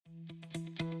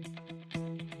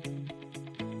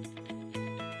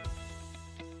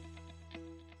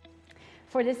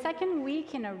For the second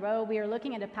week in a row, we are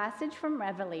looking at a passage from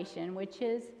Revelation, which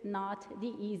is not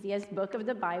the easiest book of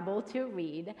the Bible to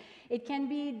read. It can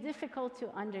be difficult to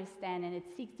understand, and it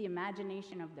seeks the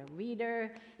imagination of the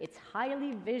reader. It's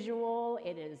highly visual,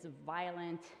 it is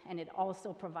violent, and it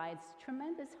also provides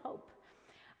tremendous hope.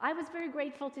 I was very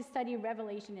grateful to study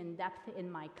Revelation in depth in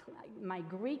my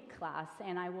Greek class,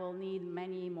 and I will need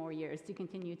many more years to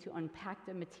continue to unpack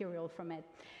the material from it.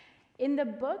 In the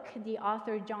book, the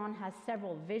author John has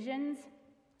several visions,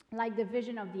 like the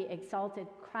vision of the exalted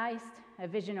Christ, a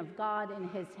vision of God in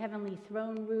his heavenly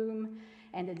throne room,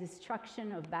 and the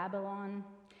destruction of Babylon.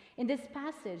 In this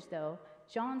passage, though,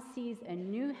 John sees a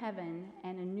new heaven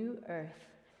and a new earth.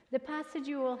 The passage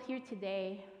you will hear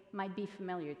today might be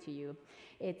familiar to you.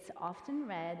 It's often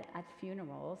read at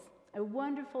funerals, a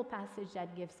wonderful passage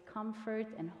that gives comfort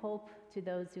and hope to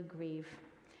those who grieve.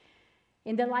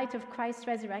 In the light of Christ's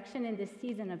resurrection in this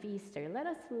season of Easter, let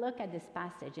us look at this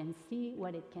passage and see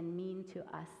what it can mean to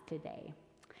us today.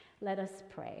 Let us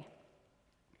pray.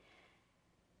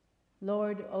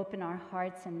 Lord, open our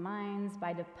hearts and minds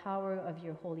by the power of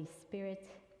your Holy Spirit,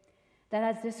 that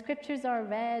as the scriptures are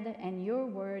read and your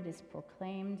word is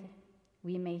proclaimed,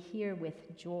 we may hear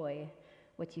with joy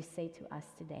what you say to us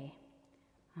today.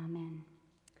 Amen.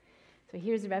 So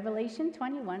here's Revelation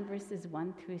 21, verses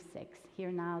 1 through 6.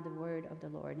 Hear now the word of the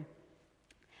Lord.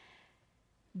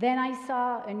 Then I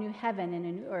saw a new heaven and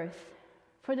a new earth,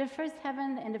 for the first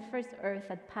heaven and the first earth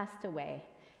had passed away,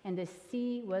 and the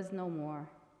sea was no more.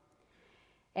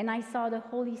 And I saw the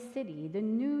holy city, the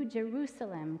new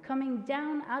Jerusalem, coming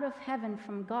down out of heaven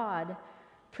from God,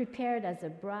 prepared as a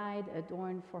bride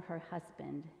adorned for her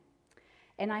husband.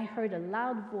 And I heard a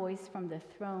loud voice from the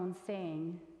throne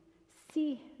saying,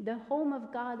 "See, the home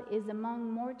of God is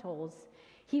among mortals.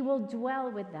 He will dwell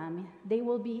with them. They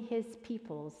will be his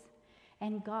peoples,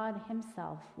 and God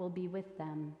himself will be with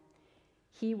them.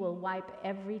 He will wipe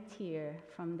every tear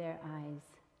from their eyes.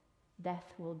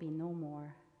 Death will be no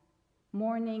more.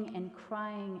 Mourning and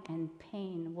crying and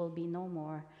pain will be no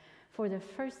more, for the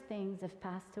first things have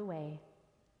passed away."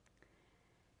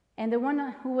 And the one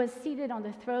who was seated on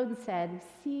the throne said,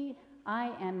 "See, I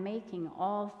am making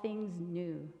all things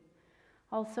new."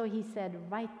 Also he said,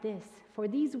 "Write this, for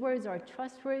these words are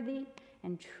trustworthy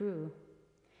and true."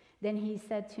 Then he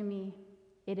said to me,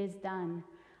 "It is done.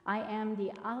 I am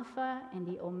the Alpha and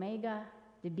the Omega,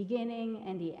 the beginning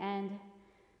and the end.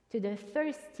 To the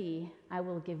thirsty I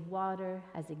will give water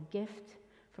as a gift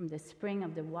from the spring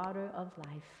of the water of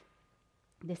life."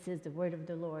 This is the word of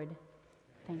the Lord.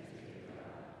 Thanks be to God.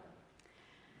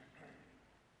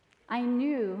 I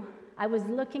knew I was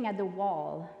looking at the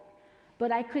wall, but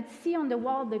I could see on the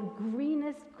wall the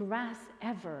greenest grass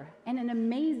ever and an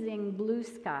amazing blue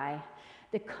sky.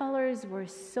 The colors were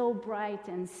so bright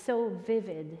and so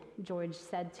vivid, George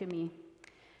said to me.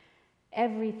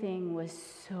 Everything was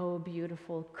so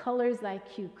beautiful, colors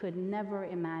like you could never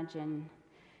imagine.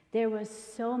 There was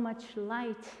so much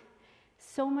light,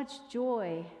 so much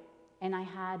joy, and I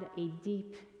had a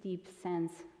deep, deep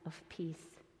sense of peace.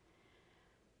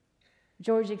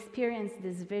 George experienced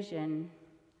this vision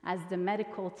as the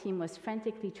medical team was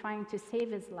frantically trying to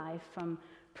save his life from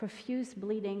profuse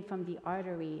bleeding from the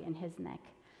artery in his neck.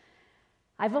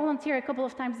 I volunteer a couple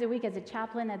of times a week as a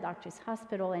chaplain at Doctor's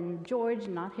Hospital, and George,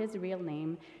 not his real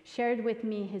name, shared with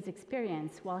me his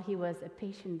experience while he was a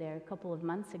patient there a couple of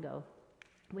months ago,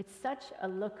 with such a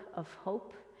look of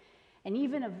hope and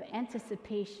even of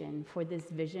anticipation for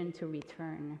this vision to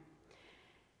return.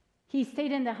 He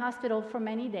stayed in the hospital for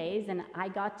many days, and I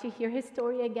got to hear his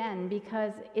story again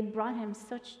because it brought him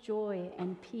such joy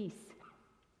and peace.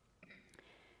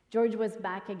 George was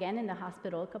back again in the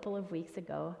hospital a couple of weeks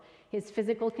ago. His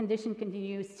physical condition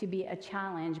continues to be a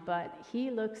challenge, but he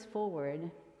looks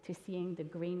forward to seeing the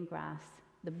green grass,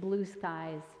 the blue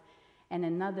skies, and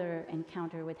another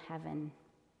encounter with heaven.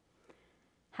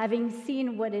 Having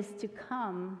seen what is to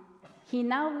come, he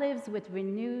now lives with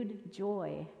renewed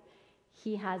joy.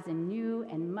 He has a new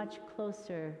and much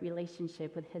closer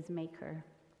relationship with his Maker.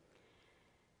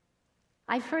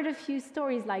 I've heard a few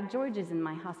stories like George's in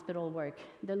my hospital work.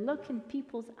 The look in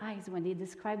people's eyes when they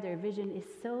describe their vision is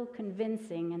so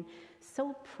convincing and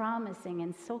so promising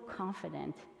and so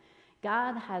confident.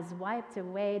 God has wiped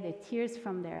away the tears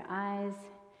from their eyes.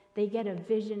 They get a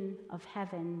vision of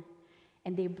heaven,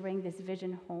 and they bring this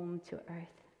vision home to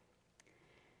earth.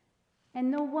 And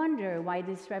no wonder why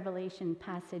this Revelation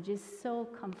passage is so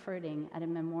comforting at a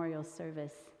memorial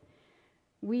service.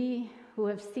 We who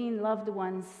have seen loved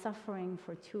ones suffering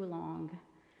for too long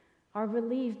are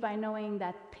relieved by knowing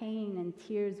that pain and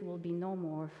tears will be no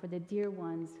more for the dear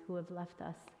ones who have left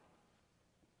us.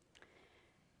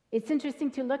 It's interesting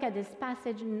to look at this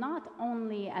passage not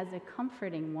only as a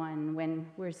comforting one when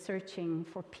we're searching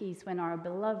for peace, when our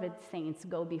beloved saints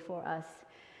go before us,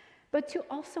 but to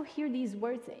also hear these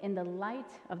words in the light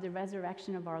of the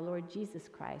resurrection of our Lord Jesus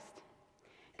Christ.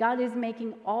 God is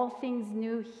making all things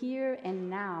new here and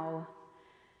now.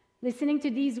 Listening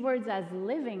to these words as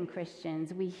living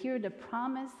Christians, we hear the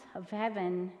promise of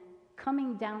heaven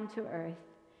coming down to earth,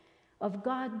 of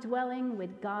God dwelling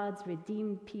with God's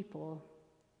redeemed people.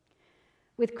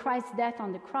 With Christ's death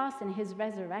on the cross and his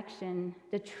resurrection,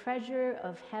 the treasure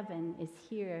of heaven is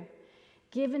here,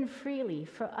 given freely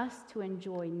for us to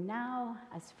enjoy now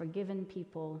as forgiven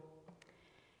people.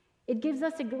 It gives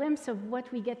us a glimpse of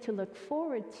what we get to look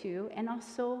forward to and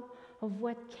also of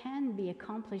what can be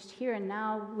accomplished here and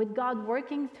now with God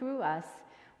working through us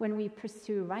when we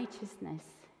pursue righteousness,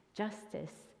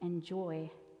 justice, and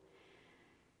joy.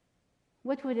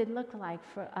 What would it look like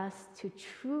for us to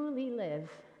truly live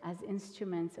as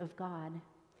instruments of God,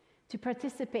 to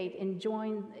participate in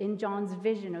John's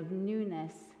vision of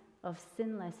newness, of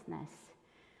sinlessness,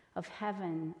 of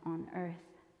heaven on earth?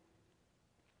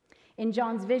 In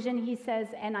John's vision, he says,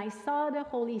 "And I saw the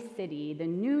holy city, the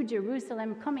new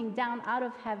Jerusalem, coming down out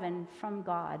of heaven from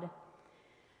God."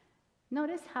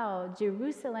 Notice how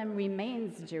Jerusalem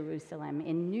remains Jerusalem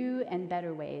in new and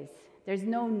better ways. There's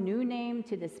no new name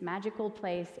to this magical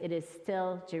place. It is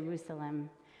still Jerusalem,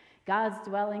 God's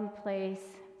dwelling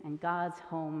place and God's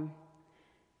home.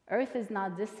 Earth has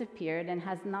not disappeared and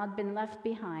has not been left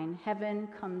behind. Heaven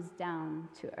comes down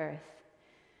to earth.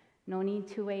 No need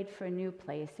to wait for a new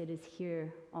place. It is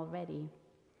here already.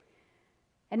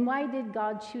 And why did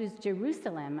God choose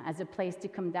Jerusalem as a place to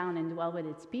come down and dwell with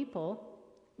its people?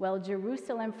 Well,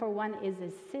 Jerusalem, for one, is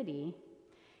a city.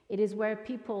 It is where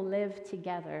people live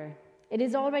together. It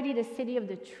is already the city of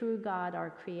the true God,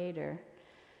 our Creator.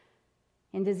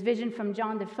 In this vision from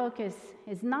John, the focus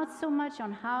is not so much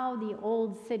on how the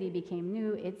old city became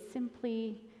new, it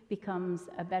simply becomes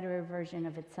a better version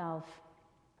of itself.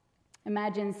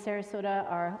 Imagine Sarasota,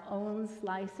 our own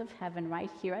slice of heaven right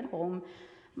here at home,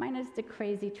 minus the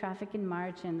crazy traffic in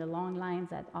March and the long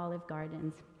lines at Olive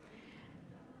Gardens.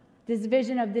 This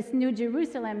vision of this new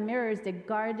Jerusalem mirrors the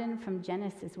garden from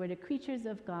Genesis, where the creatures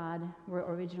of God were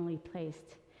originally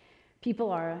placed. People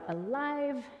are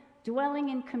alive, dwelling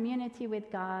in community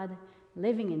with God,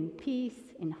 living in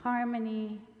peace, in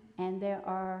harmony, and there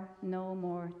are no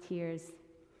more tears.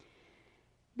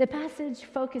 The passage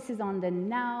focuses on the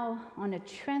now, on a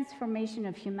transformation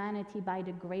of humanity by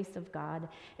the grace of God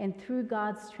and through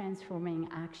God's transforming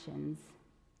actions.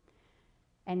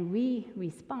 And we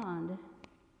respond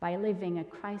by living a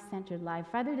Christ-centered life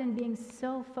rather than being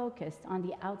so focused on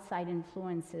the outside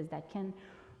influences that can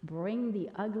bring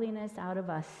the ugliness out of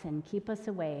us and keep us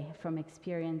away from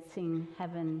experiencing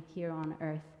heaven here on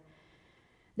earth.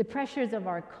 The pressures of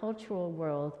our cultural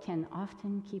world can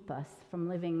often keep us from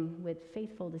living with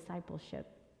faithful discipleship.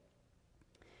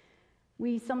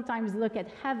 We sometimes look at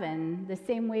heaven the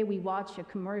same way we watch a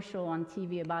commercial on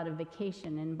TV about a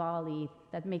vacation in Bali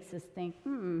that makes us think,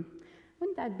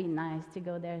 wouldn't that be nice to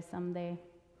go there someday?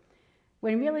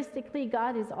 When realistically,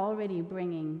 God is already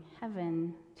bringing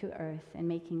heaven to earth and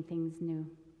making things new.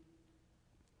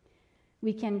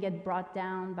 We can get brought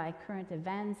down by current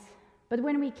events, but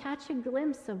when we catch a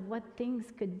glimpse of what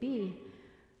things could be,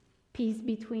 peace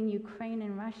between Ukraine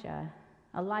and Russia,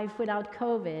 a life without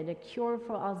COVID, a cure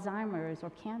for Alzheimer's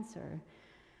or cancer,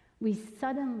 we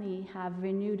suddenly have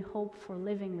renewed hope for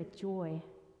living with joy.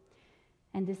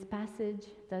 And this passage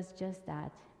does just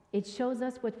that. It shows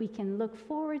us what we can look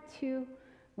forward to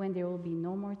when there will be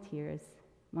no more tears,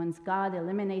 once God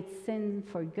eliminates sin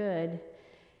for good.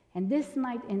 And this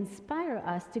might inspire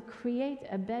us to create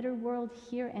a better world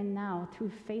here and now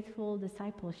through faithful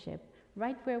discipleship,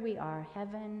 right where we are,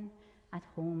 heaven at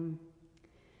home.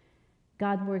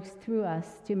 God works through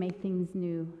us to make things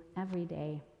new every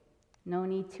day. No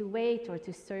need to wait or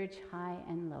to search high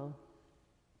and low.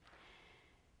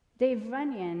 Dave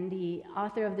Runyon, the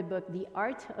author of the book, The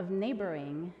Art of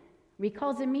Neighboring,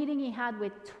 recalls a meeting he had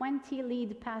with 20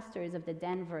 lead pastors of the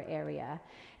Denver area.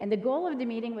 And the goal of the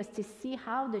meeting was to see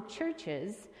how the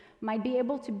churches might be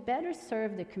able to better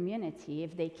serve the community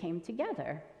if they came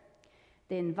together.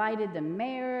 They invited the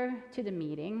mayor to the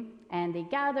meeting, and they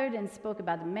gathered and spoke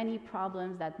about the many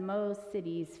problems that most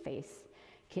cities face.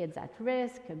 Kids at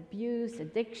risk, abuse,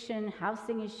 addiction,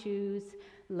 housing issues,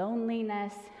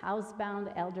 loneliness,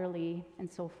 housebound elderly,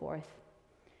 and so forth.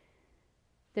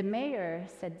 The mayor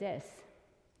said this: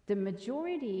 the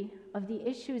majority of the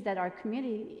issues that our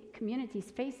community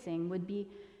is facing would be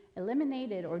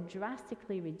eliminated or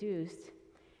drastically reduced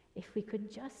if we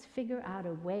could just figure out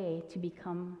a way to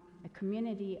become a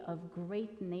community of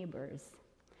great neighbors.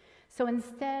 So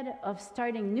instead of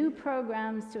starting new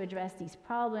programs to address these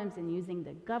problems and using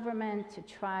the government to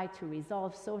try to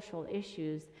resolve social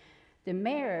issues, the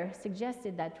mayor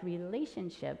suggested that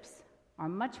relationships are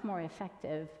much more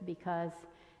effective because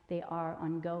they are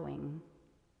ongoing.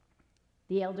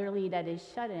 The elderly that is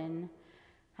shut in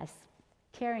has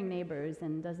caring neighbors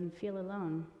and doesn't feel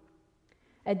alone.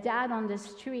 A dad on the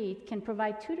street can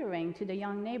provide tutoring to the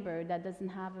young neighbor that doesn't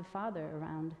have a father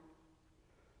around.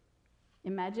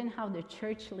 Imagine how the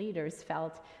church leaders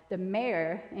felt. The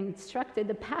mayor instructed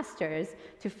the pastors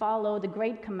to follow the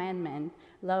great commandment,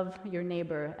 love your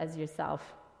neighbor as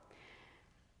yourself.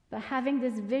 But having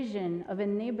this vision of a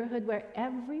neighborhood where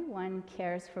everyone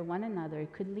cares for one another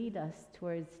could lead us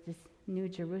towards this new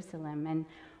Jerusalem. And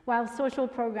while social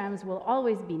programs will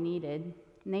always be needed,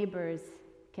 neighbors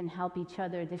can help each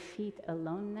other defeat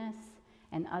aloneness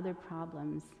and other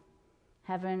problems.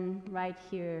 Heaven right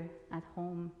here at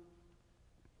home.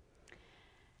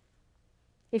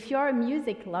 If you're a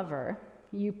music lover,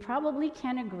 you probably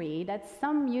can agree that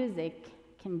some music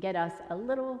can get us a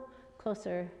little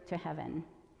closer to heaven.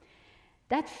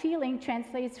 That feeling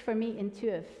translates for me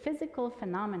into a physical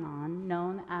phenomenon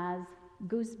known as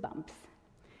goosebumps.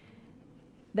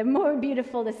 The more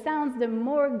beautiful the sounds, the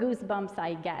more goosebumps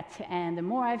I get, and the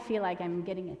more I feel like I'm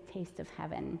getting a taste of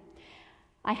heaven.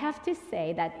 I have to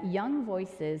say that young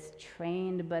voices,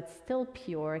 trained but still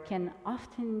pure, can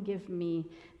often give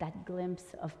me that glimpse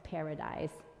of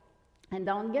paradise. And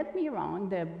don't get me wrong,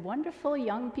 the wonderful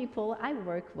young people I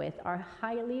work with are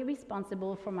highly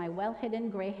responsible for my well-hidden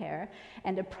gray hair,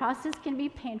 and the process can be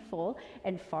painful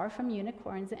and far from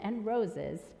unicorns and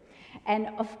roses. And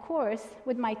of course,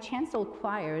 with my chancel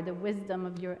choir, the wisdom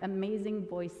of your amazing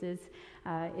voices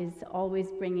is always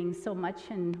bringing so much,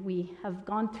 and we have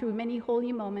gone through many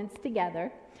holy moments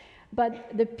together.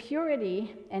 But the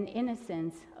purity and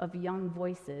innocence of young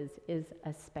voices is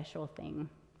a special thing.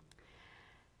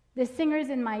 The singers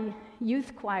in my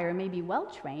youth choir may be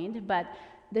well-trained, but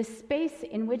the space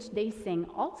in which they sing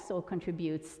also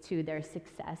contributes to their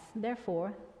success,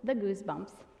 therefore, the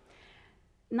goosebumps.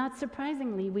 Not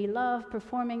surprisingly, we love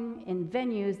performing in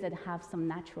venues that have some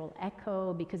natural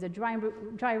echo because a dry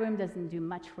room doesn't do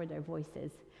much for their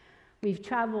voices. We've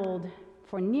traveled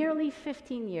for nearly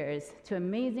 15 years to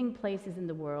amazing places in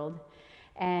the world,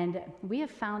 and we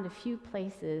have found a few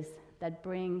places that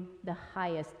bring the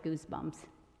highest goosebumps.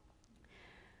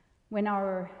 When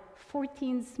our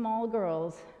 14 small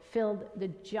girls filled the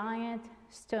giant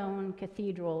stone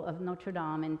cathedral of Notre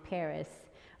Dame in Paris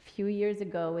a few years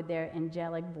ago with their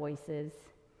angelic voices,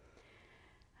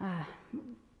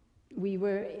 we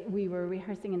were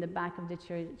rehearsing in the back of the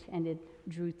church, and it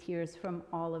drew tears from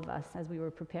all of us as we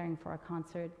were preparing for our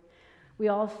concert. We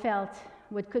all felt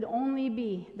what could only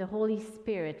be the Holy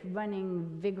Spirit running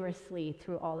vigorously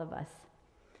through all of us.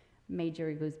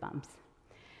 Major goosebumps.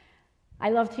 I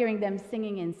loved hearing them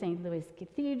singing in St. Louis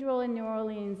Cathedral in New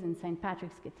Orleans, and St.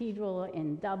 Patrick's Cathedral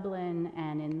in Dublin,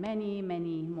 and in many,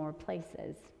 many more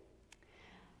places.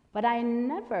 But I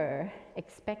never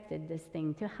expected this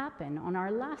thing to happen. On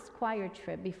our last choir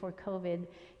trip before COVID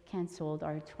canceled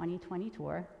our 2020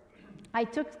 tour, I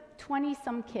took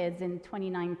 20-some kids in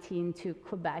 2019 to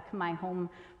Quebec, my home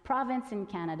province in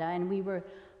Canada, and we were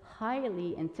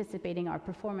highly anticipating our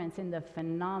performance in the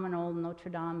phenomenal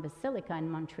Notre Dame Basilica in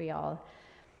Montreal,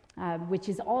 which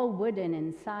is all wooden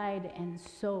inside and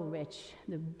so rich.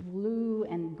 The blue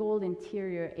and gold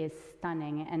interior is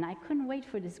stunning, and I couldn't wait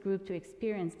for this group to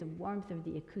experience the warmth of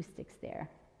the acoustics there.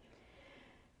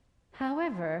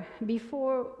 However,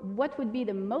 before what would be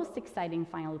the most exciting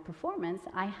final performance,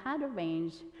 I had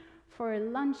arranged for a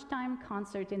lunchtime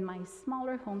concert in my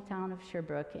smaller hometown of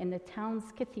Sherbrooke, in the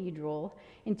town's cathedral,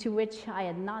 into which I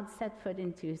had not set foot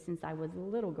into since I was a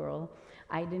little girl.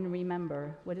 I didn't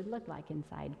remember what it looked like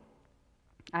inside.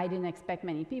 I didn't expect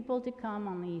many people to come,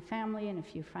 only family and a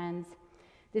few friends.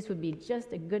 This would be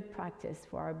just a good practice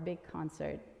for our big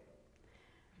concert.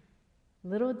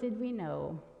 Little did we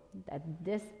know that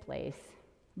this place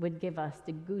would give us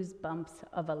the goosebumps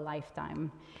of a lifetime.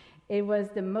 It was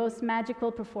the most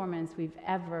magical performance we've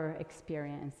ever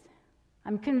experienced.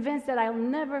 I'm convinced that I'll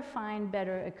never find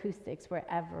better acoustics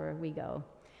wherever we go.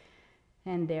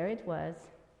 And there it was,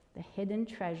 the hidden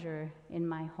treasure in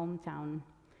my hometown.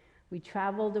 We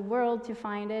traveled the world to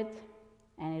find it,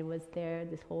 and it was there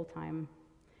this whole time.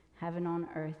 Heaven on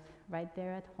earth, right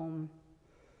there at home.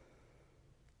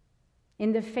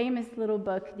 In the famous little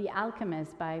book, The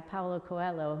Alchemist by Paulo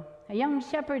Coelho, a young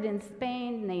shepherd in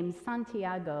Spain named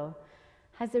Santiago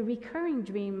has a recurring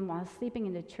dream while sleeping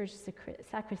in the church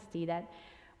sacristy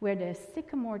where the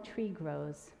sycamore tree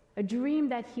grows, a dream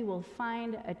that he will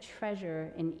find a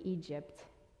treasure in Egypt.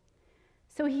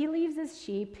 So he leaves his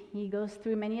sheep, he goes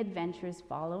through many adventures,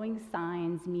 following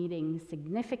signs, meeting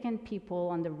significant people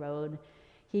on the road.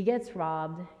 He gets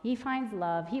robbed, he finds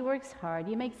love, he works hard,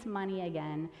 he makes money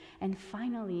again, and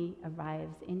finally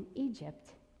arrives in Egypt.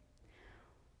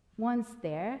 Once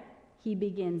there, he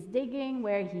begins digging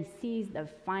where he sees the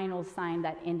final sign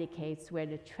that indicates where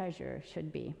the treasure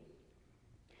should be.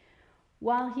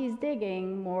 While he's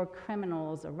digging, more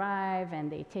criminals arrive and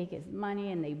they take his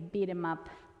money and they beat him up.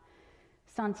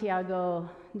 Santiago,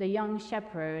 the young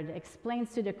shepherd,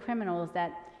 explains to the criminals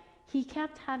that he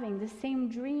kept having the same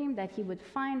dream that he would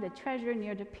find the treasure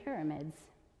near the pyramids.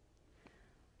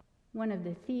 One of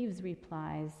the thieves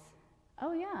replies,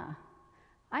 "Oh yeah,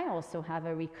 I also have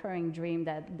a recurring dream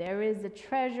that there is a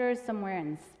treasure somewhere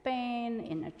in Spain,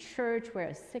 in a church where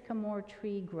a sycamore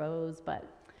tree grows, but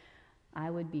I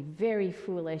would be very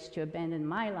foolish to abandon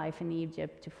my life in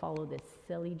Egypt to follow this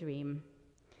silly dream."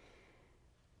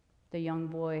 The young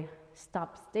boy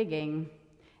stops digging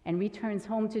and returns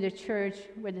home to the church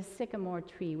where the sycamore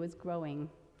tree was growing.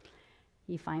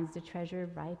 He finds the treasure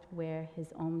right where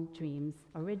his own dreams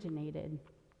originated.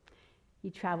 He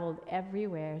traveled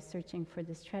everywhere searching for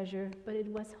this treasure, but it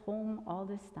was home all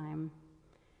this time.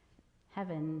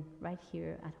 Heaven right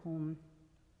here at home.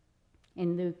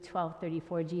 In Luke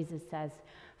 12:34, Jesus says,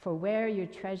 "For where your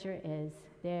treasure is,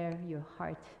 there your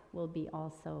heart will be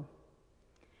also."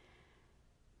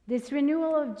 This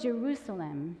renewal of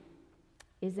Jerusalem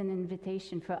is an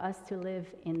invitation for us to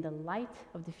live in the light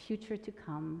of the future to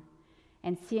come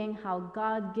and seeing how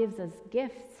God gives us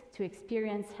gifts to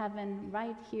experience heaven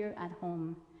right here at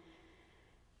home.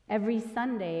 Every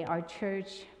Sunday, our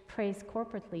church prays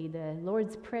corporately the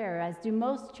Lord's Prayer, as do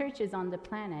most churches on the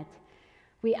planet.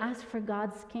 We ask for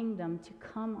God's kingdom to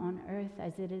come on earth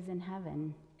as it is in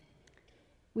heaven.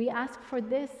 We ask for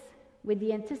this with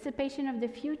the anticipation of the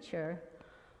future,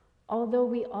 although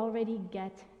we already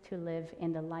get to live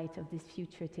in the light of this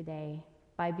future today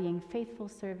by being faithful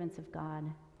servants of God,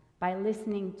 by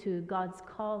listening to God's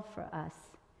call for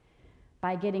us,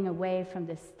 by getting away from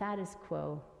the status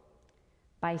quo,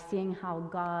 by seeing how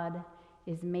God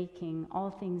is making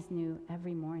all things new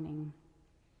every morning.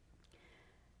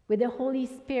 With the Holy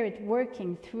Spirit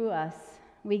working through us,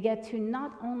 we get to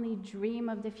not only dream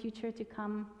of the future to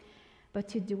come, but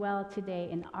to dwell today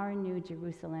in our new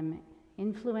Jerusalem,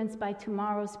 influenced by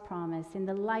tomorrow's promise, in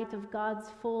the light of God's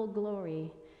full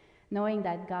glory, knowing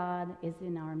that God is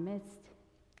in our midst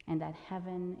and that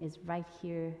heaven is right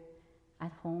here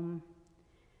at home.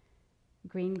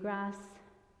 Green grass,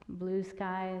 blue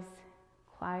skies,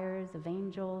 choirs of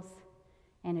angels,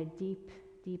 and a deep,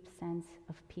 deep sense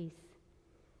of peace.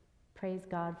 Praise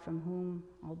God, from whom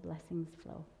all blessings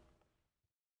flow.